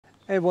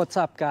Hey, what's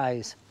up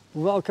guys?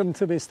 Welcome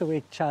to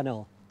Mr.Wig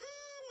channel.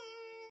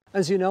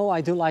 As you know, I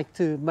do like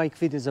to make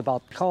videos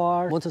about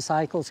cars,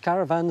 motorcycles,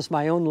 caravans,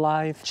 my own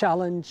life,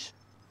 challenge,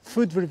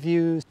 food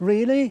reviews.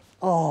 Really?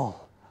 Oh,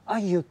 are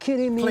you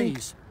kidding me?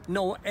 Please,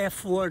 no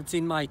F words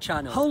in my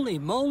channel. Holy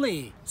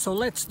moly! So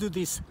let's do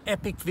this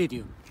epic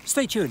video.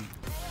 Stay tuned.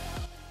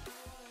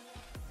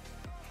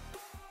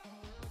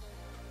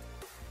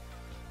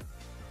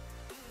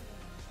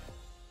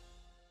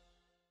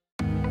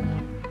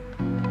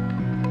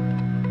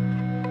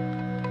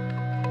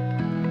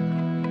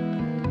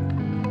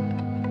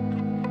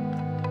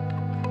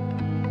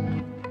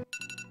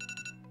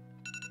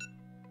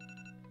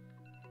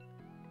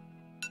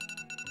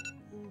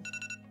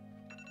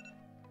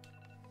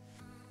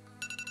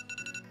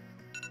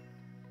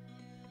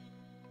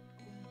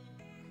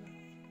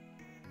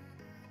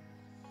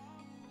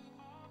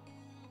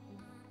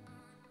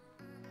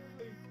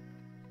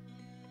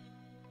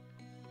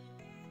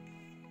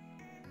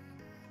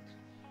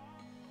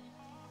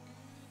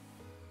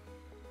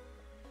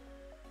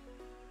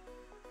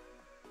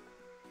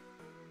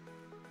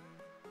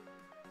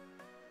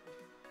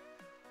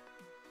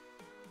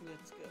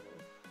 Let's go.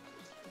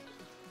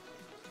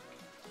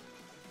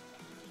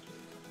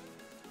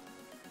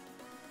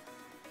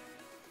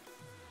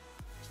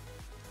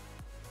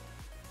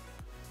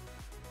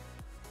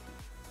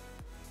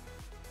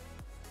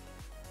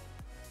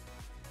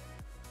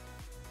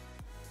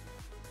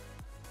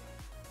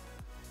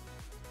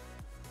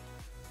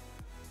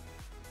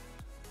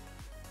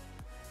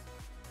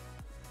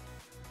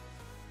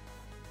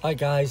 Hi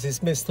guys, it's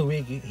Mr.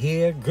 Wig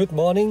here. Good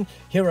morning.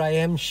 Here I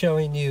am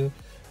showing you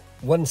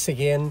once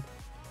again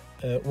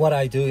what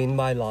I do in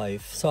my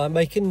life. So I'm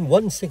making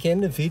once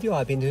again a video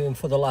I've been doing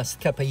for the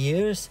last couple of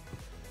years.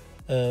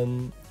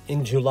 In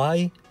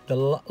July, the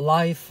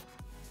life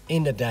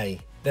in a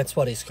day. That's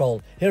what it's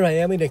called. Here I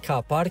am in a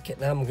car park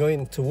and I'm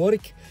going to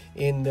work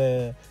in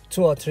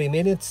 2 or 3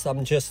 minutes.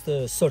 I'm just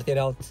sorting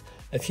out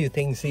a few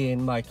things here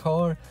in my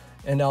car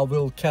and I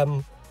will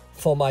come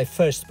for my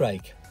first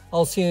break.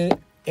 I'll see you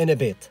in a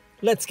bit.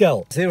 Let's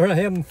go. Here I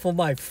am for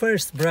my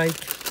first break.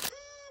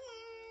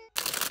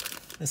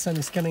 The sun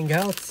is coming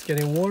out, it's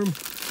getting warm.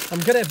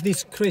 I'm gonna have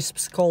these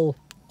crisps called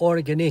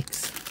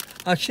organics.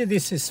 Actually,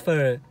 this is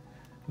for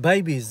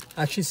babies.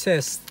 Actually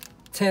says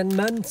 10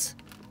 months.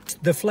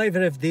 The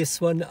flavor of this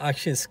one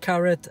actually is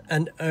carrot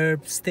and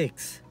herb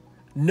sticks.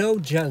 No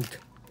junk,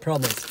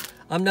 promise.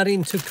 I'm not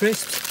into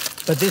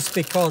crisps, but this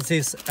because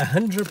it's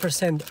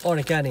 100%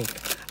 organic.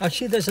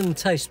 Actually doesn't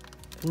taste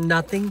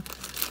nothing,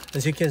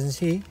 as you can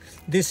see.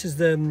 This is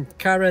the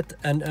carrot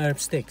and herb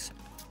sticks.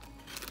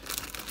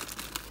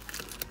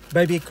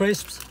 Baby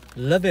crisps,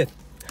 love it.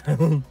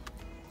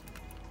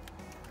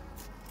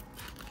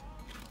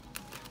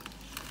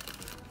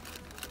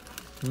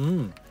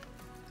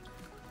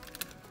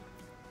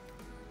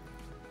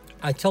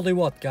 I tell you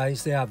what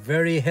guys, they are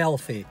very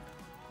healthy.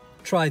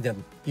 Try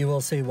them, you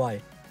will see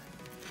why.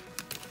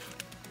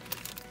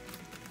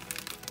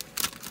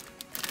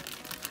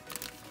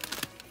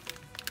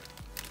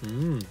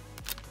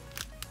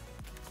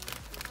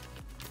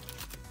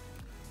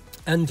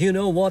 And you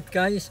know what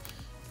guys?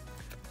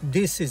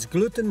 This is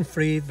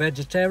gluten-free,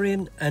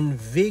 vegetarian and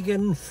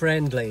vegan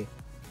friendly.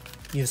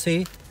 You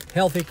see,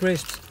 healthy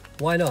crisps,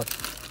 why not?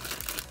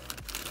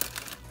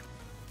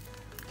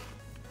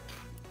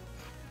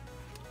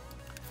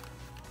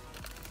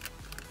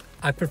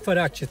 I prefer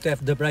actually to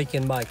have the break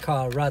in my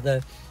car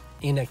rather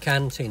in a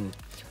canteen.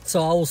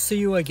 So I'll see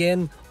you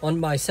again on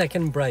my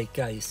second break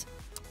guys.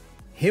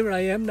 Here I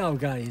am now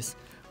guys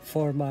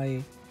for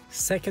my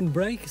second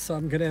break. So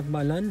I'm gonna have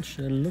my lunch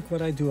and look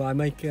what I do. I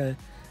make a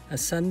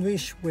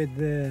sandwich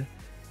with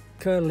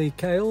curly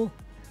kale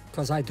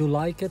because I do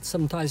like it.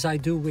 Sometimes I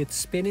do with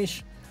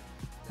spinach,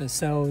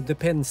 so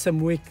depends. Some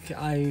week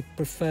I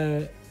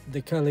prefer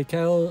the curly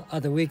kale,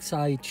 other weeks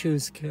I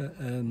choose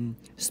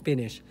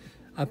spinach.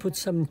 I put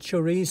some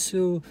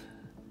chorizo,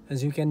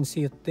 as you can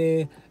see it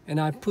there, and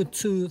I put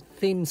 2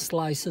 thin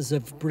slices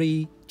of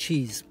brie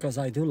cheese because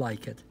I do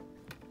like it.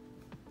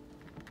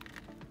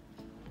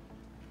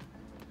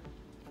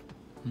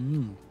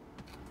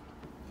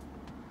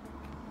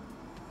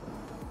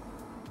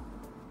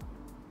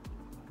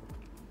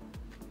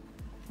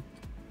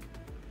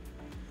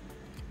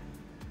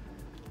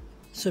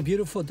 It's a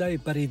beautiful day,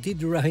 but it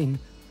did rain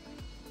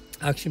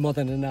actually more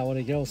than an hour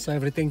ago, so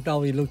everything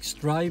now it looks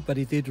dry, but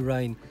it did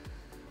rain.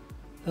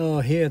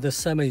 Oh, here the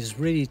summer is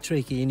really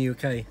tricky in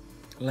UK,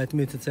 let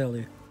me to tell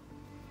you.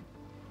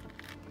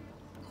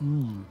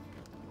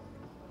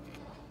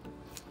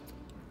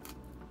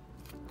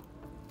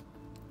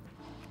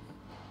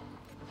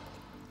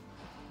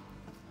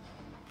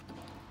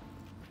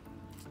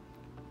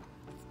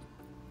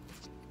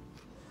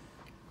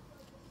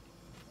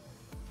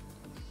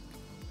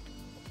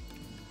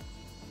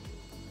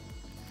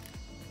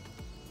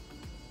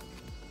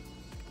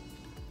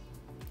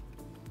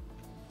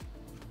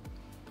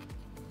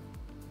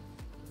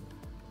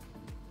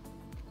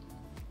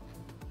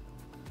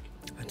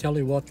 I tell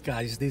you what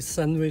guys, this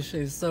sandwich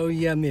is so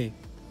yummy.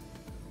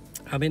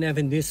 I've been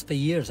having this for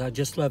years. I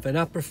just love it. And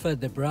I prefer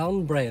the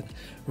brown bread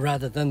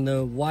rather than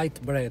the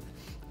white bread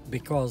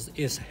because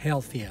it's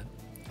healthier.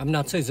 I'm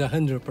not saying it's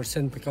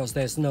 100% because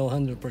there's no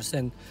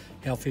 100%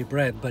 healthy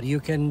bread, but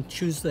you can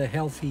choose the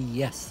healthy,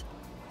 yes,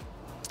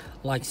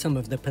 like some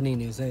of the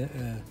paninis.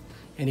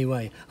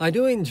 Anyway, I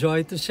do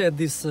enjoy to share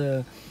this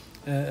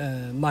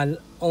my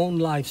own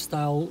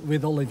lifestyle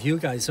with all of you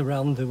guys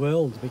around the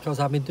world, because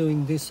I've been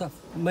doing this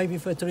maybe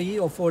for 3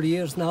 or 4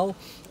 years now.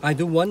 I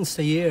do once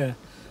a year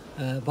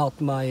about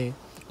my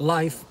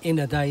life in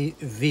a day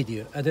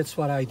video, and that's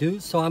what I do.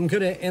 So I'm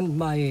gonna end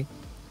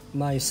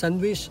my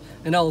sandwich,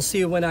 and I'll see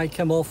you when I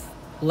come off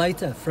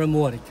later from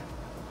work.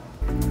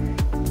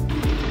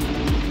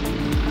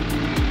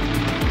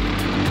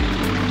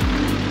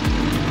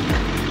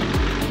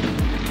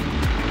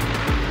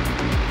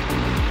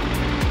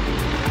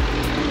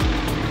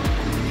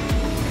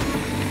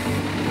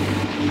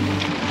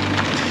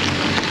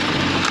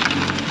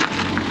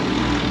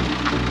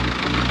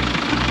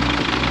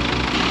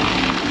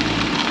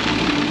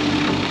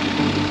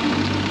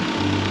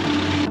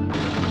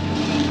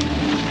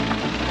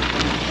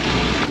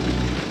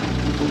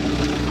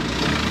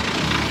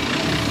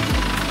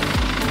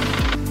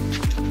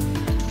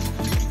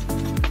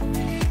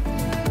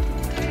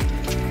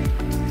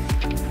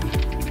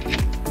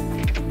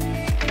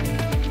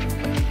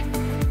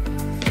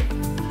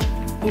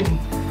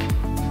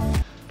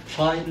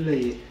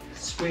 Finally,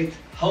 sweet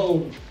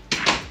home.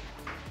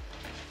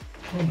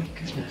 Oh my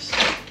goodness.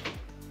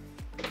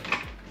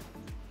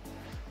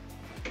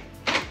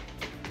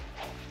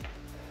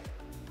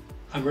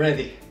 I'm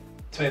ready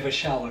to have a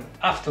shower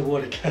after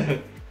work.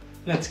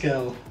 Let's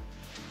go.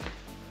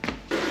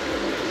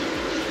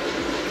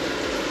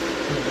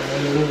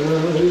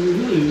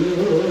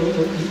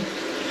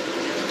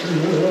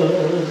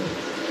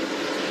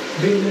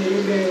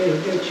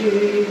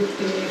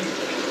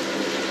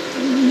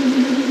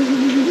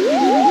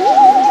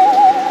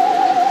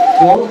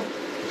 Well,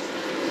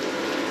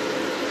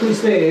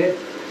 who's there?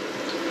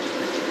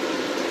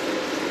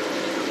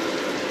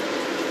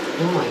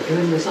 Oh my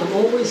goodness, I'm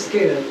always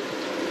scared.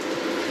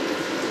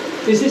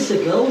 Is this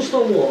a ghost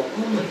or what?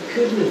 Oh my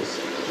goodness.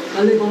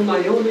 I live on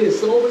my own,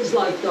 it's always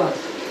like that.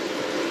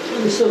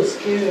 I'm so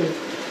scared.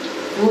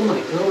 Oh my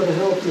God,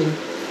 help me.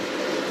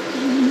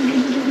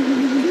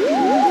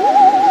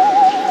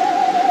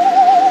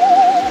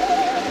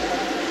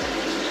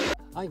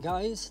 Hi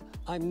guys,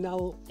 I'm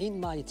now in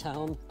my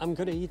town. I'm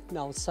gonna eat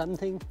now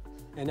something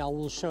and I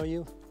will show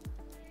you.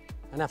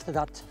 And after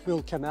that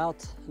we'll come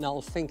out and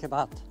I'll think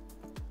about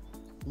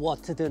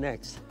what to do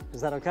next. Is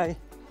that okay?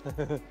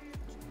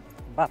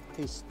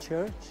 Baptist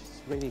church,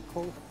 it's really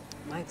cool.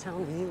 My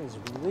town here is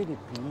really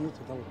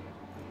beautiful.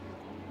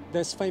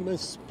 There's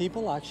famous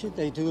people actually,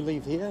 they do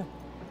live here.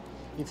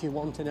 If you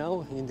want to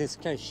know, in this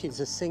case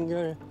she's a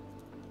singer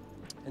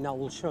and I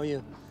will show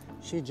you.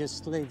 She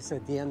just lives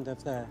at the end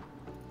of the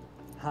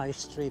high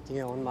street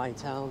here on my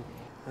town,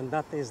 and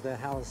that is the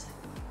house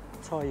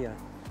Toyah.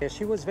 Yeah,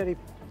 she was very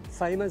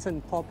famous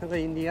and popular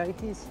in the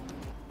 80s.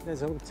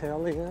 There's a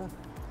hotel here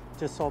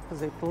just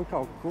opposite. Look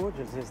how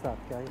gorgeous is that,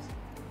 guys.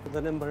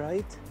 The number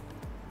 8,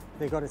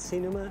 they got a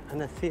cinema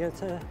and a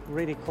theater,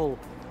 really cool.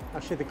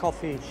 Actually the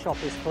coffee shop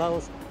is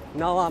closed.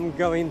 Now I'm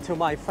going to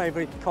my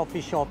favorite coffee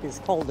shop. It's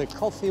called the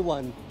Coffee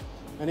One,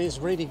 and it's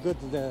really good.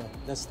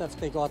 The stuff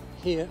they got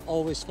here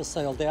always for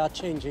sale. They are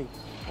changing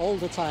all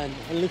the time.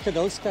 And look at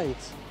those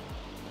cakes.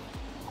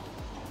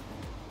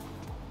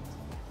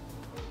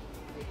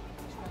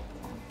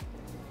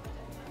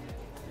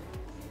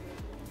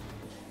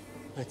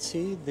 Let's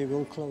see, they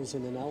will close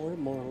in an hour,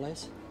 more or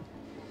less.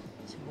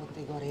 See what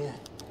they got here.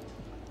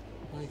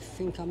 I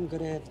think I'm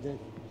gonna have the,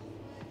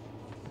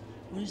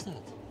 what is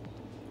that?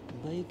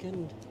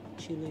 Bacon,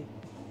 chili,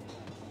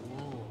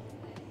 wow.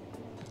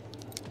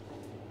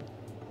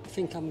 I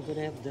think I'm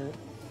gonna have the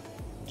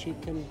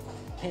chicken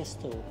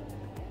pesto.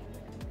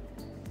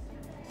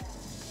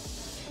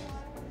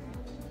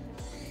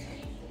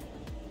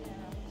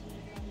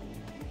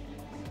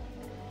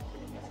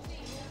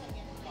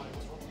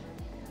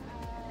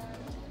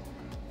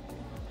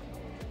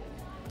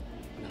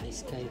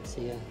 Nice cakes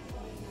here.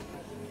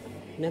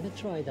 Never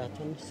tried that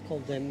one. It's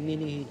called the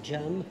mini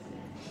jam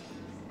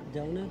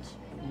donut.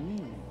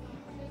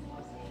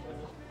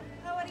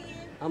 How are you?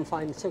 I'm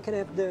fine. So can I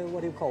have the,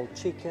 what do you call,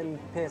 chicken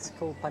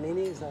pesco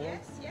panini? Is that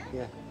Yes, right? yeah.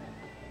 Yeah.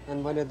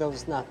 And one of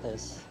those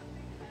natas.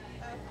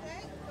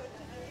 Okay.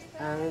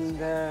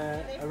 And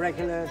a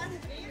regular,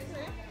 Stand, please,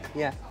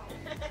 yeah.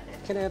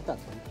 Can I have that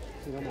one?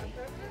 If you don't mind.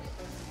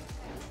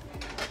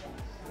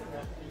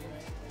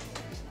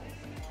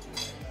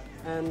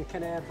 And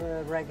can I have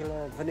a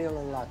regular vanilla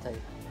latte,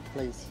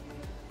 please?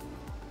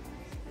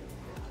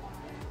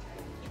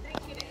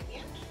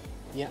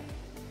 Yeah.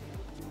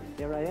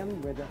 Here I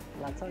am with a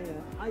latte.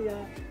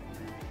 Hiya.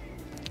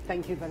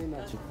 Thank you very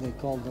much. They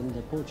call them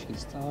the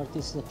portuguese-tarte.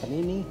 This is a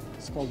panini.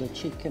 It's called the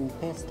chicken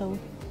pesto.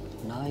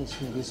 Nice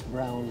with this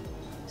brown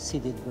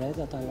seeded bread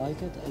that I like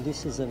it. And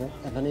this is a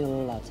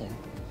vanilla latte.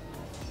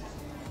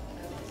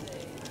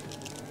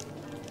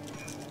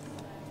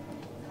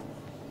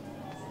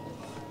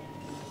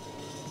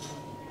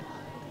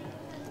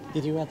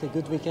 Did you have a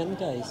good weekend,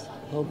 guys?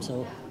 Hope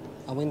so.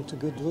 I went to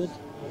Goodwood,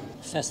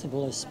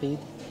 Festival of Speed.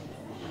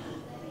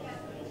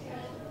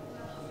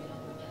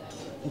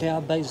 They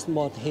are based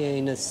more here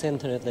in the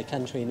centre of the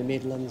country, in the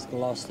Midlands,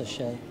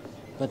 Gloucestershire,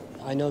 but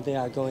I know they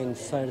are going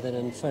further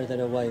and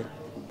further away.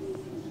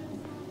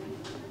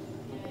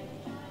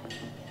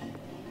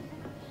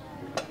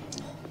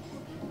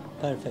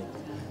 Perfect.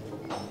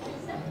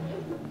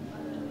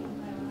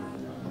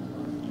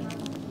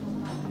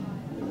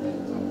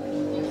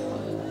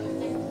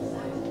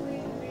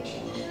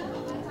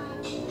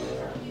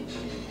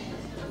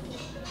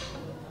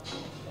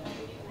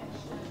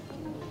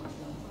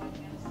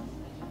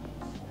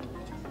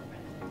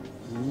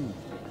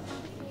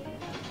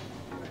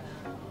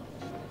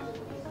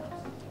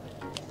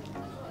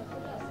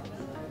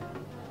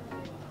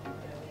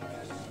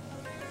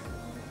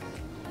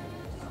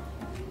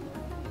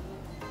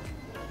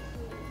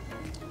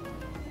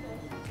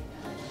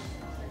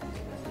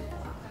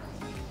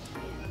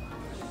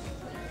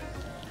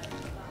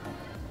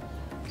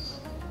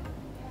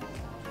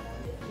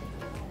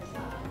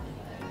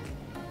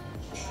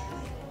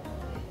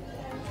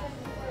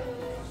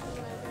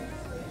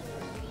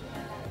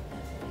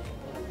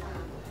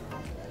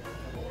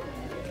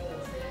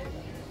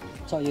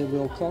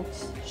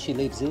 Toyah-Willcox, she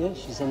lives here,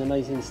 she's an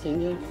amazing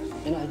singer,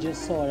 and I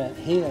just saw her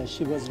here,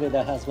 she was with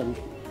her husband.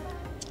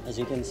 As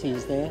you can see,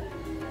 he's there.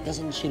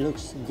 Doesn't she look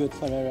good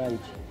for her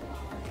age?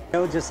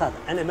 I just had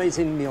an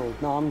amazing meal.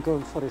 Now I'm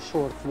going for a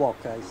short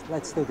walk, guys.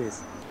 Let's do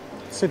this.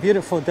 It's a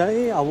beautiful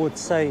day. I would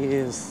say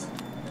is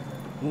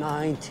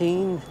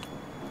 19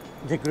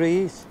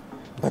 degrees,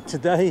 but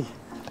today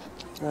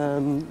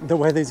the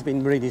weather's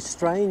been really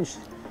strange.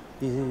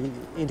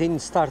 It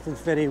didn't start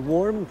very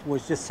warm, it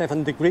was just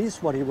 7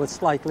 degrees, what it was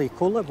slightly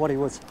cooler,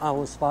 I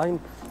was fine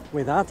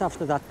with that.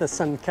 After that the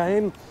sun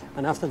came,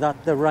 and after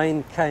that the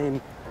rain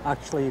came,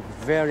 actually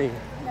very,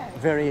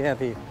 very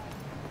heavy.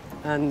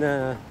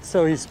 And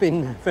so it's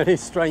been a very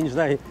strange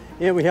day.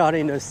 Here we are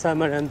in the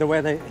summer, and the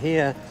weather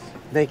here,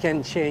 they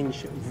can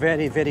change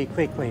very, very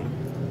quickly.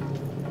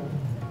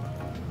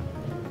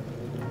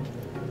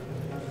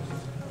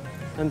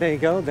 And there you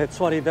go, that's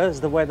what it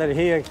does. The weather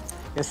here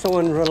is so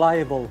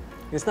unreliable.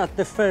 It's not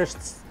the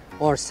first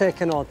or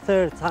second or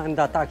third time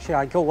that actually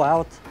I go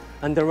out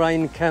and the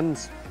rain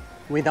comes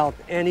without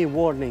any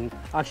warning.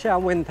 Actually, I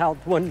went out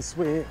once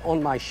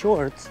on my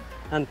shorts,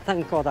 and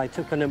thank God I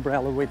took an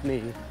umbrella with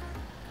me,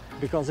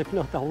 because if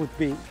not I would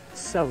be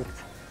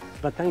soaked.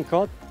 But thank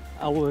God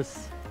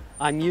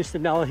I'm used to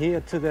now here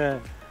to the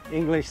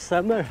English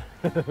summer,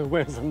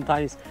 where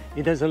sometimes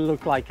it doesn't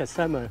look like a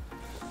summer.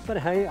 But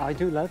hey, I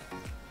do love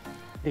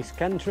this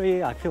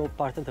country, I feel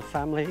part of the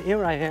family.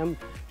 Here I am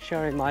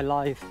sharing my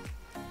lifestyle,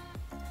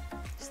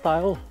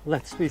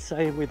 let's we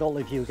say, with all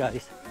of you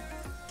guys.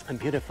 A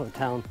beautiful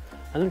town.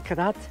 And look at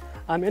that,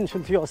 I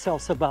mentioned to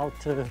yourselves about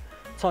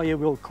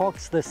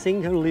Toyah-Willcox, the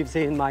singer who lives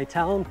here in my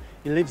town.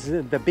 He lives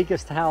in the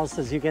biggest house,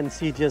 as you can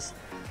see just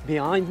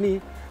behind me.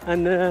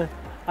 And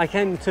I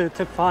came to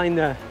find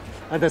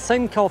the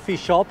same coffee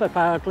shop,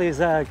 apparently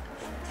is a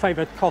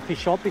favorite coffee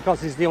shop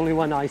because it's the only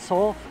one I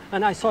saw.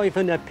 And I saw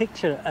even a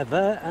picture of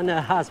her and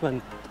her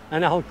husband.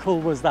 And how cool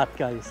was that,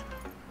 guys?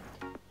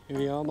 Here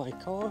we are, my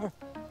car.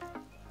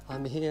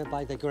 I'm here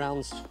by the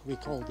grounds we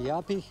call the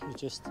Abbey,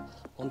 just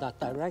on that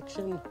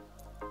direction.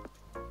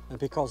 And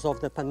because of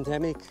the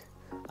pandemic,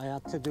 I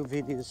had to do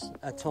videos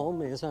at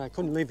home, as I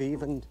couldn't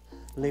even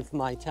leave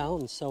my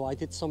town. So I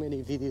did so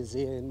many videos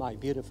here in my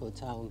beautiful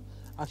town.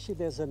 Actually,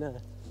 there's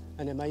an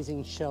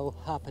amazing show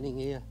happening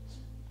here.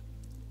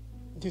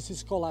 This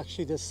is called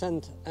actually the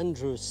St.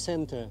 Andrew's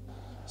Centre.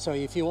 So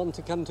if you want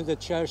to come to the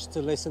church to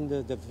listen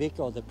to the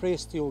vicar or the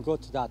priest, you'll go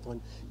to that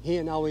one.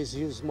 Here now is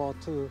used more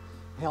to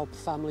help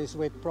families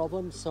with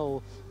problems.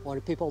 So,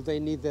 or people, they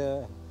need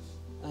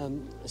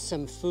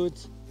some food.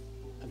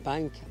 A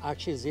bank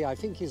actually is here, I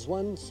think is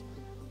once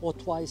or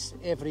twice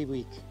every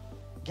week.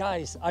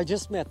 Guys, I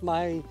just met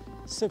my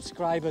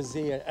subscribers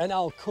here, and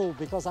how cool,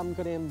 because I'm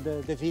going to end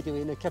the video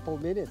in a couple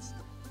minutes.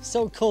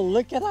 So cool,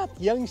 look at that,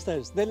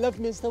 youngsters, they love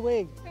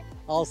Mr.Wig.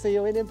 I'll see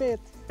you in a bit.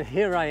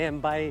 Here I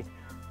am by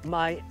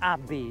my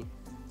abbey.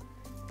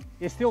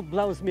 It still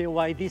blows me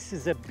away. This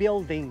is a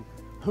building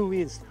who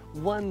is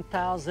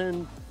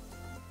 1,000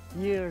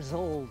 years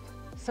old.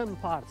 Some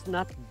parts,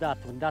 not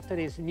that one, that one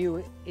is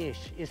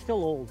new-ish, it's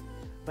still old,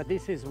 but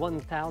this is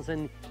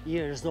 1,000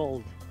 years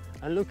old.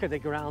 And look at the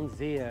grounds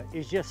here,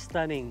 it's just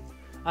stunning.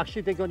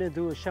 Actually, they're gonna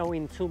do a show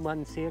in 2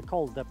 months here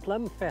called the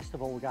Plum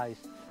Festival, guys.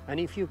 And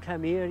if you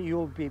come here,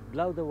 you'll be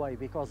blown away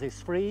because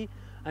it's free,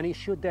 and it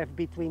should have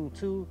between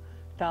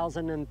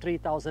 2,000 and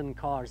 3,000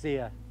 cars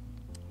here.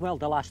 Well,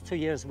 the last 2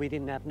 years we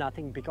didn't have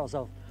nothing because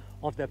of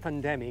the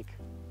pandemic.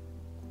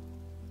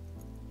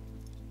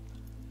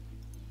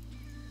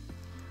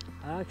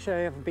 Actually, I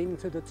have been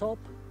to the top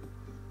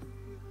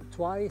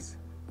twice,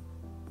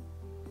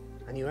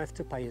 and you have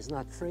to pay, it's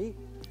not free,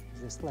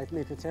 just let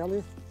me to tell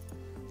you.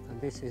 And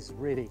this is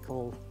really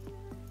cool.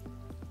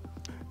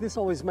 This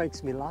always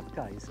makes me laugh,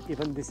 guys,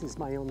 even this is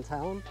my own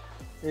town.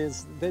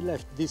 is they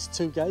left these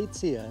two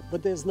gates here,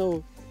 but there's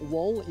no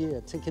wall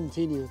here to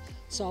continue.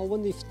 So I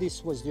wonder if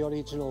this was the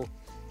original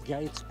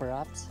gates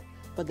perhaps,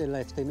 but they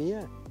left them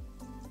here.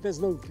 There's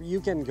no,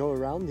 you can go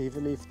around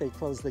even if they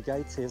close the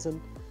gates,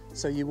 isn't?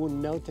 So you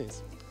wouldn't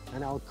notice.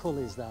 And how cool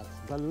is that?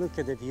 But look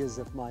at the views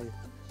of my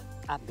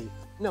abbey.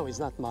 No, it's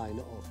not mine,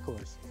 of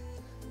course.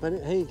 But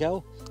here you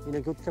go, in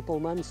a good couple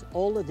of months,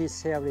 all of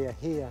this area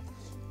here,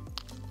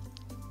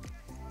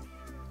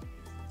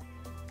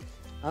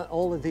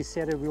 all of this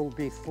area will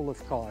be full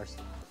of cars.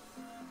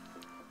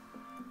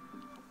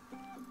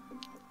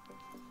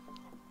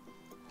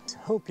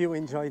 Hope you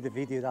enjoyed the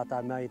video that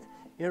I made.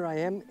 Here I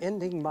am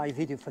ending my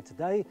video for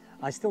today.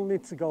 I still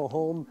need to go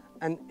home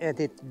and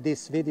edit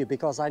this video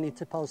because I need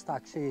to post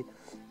actually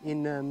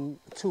in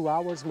 2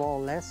 hours more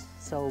or less.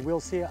 So we'll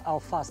see how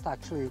fast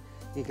actually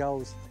it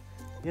goes.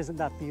 Isn't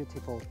that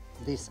beautiful?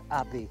 This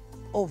abbey,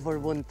 over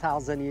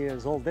 1,000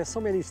 years old. There's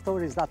so many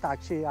stories that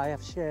actually I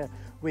have shared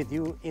with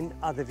you in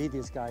other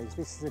videos, guys.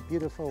 This is a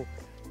beautiful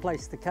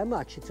place to come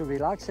actually to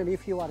relax, and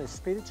if you are a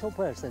spiritual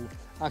person,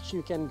 actually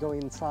you can go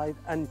inside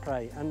and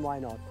pray, and why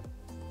not?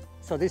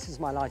 So this is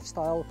my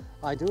lifestyle.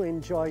 I do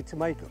enjoy to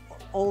make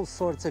all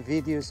sorts of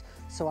videos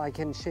so I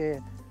can share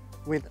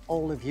with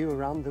all of you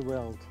around the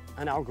world,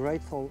 and how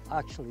grateful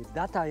actually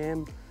that I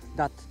am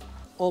that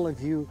all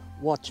of you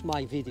watch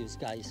my videos,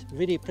 guys.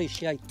 Really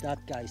appreciate that,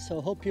 guys. So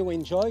hope you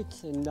enjoyed,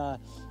 and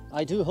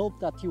I do hope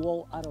that you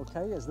all are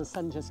okay as the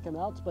sun just came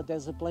out, but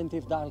there's a plenty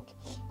of dark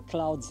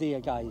clouds here,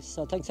 guys.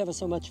 So thanks ever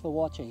so much for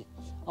watching.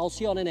 I'll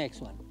see you on the next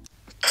one.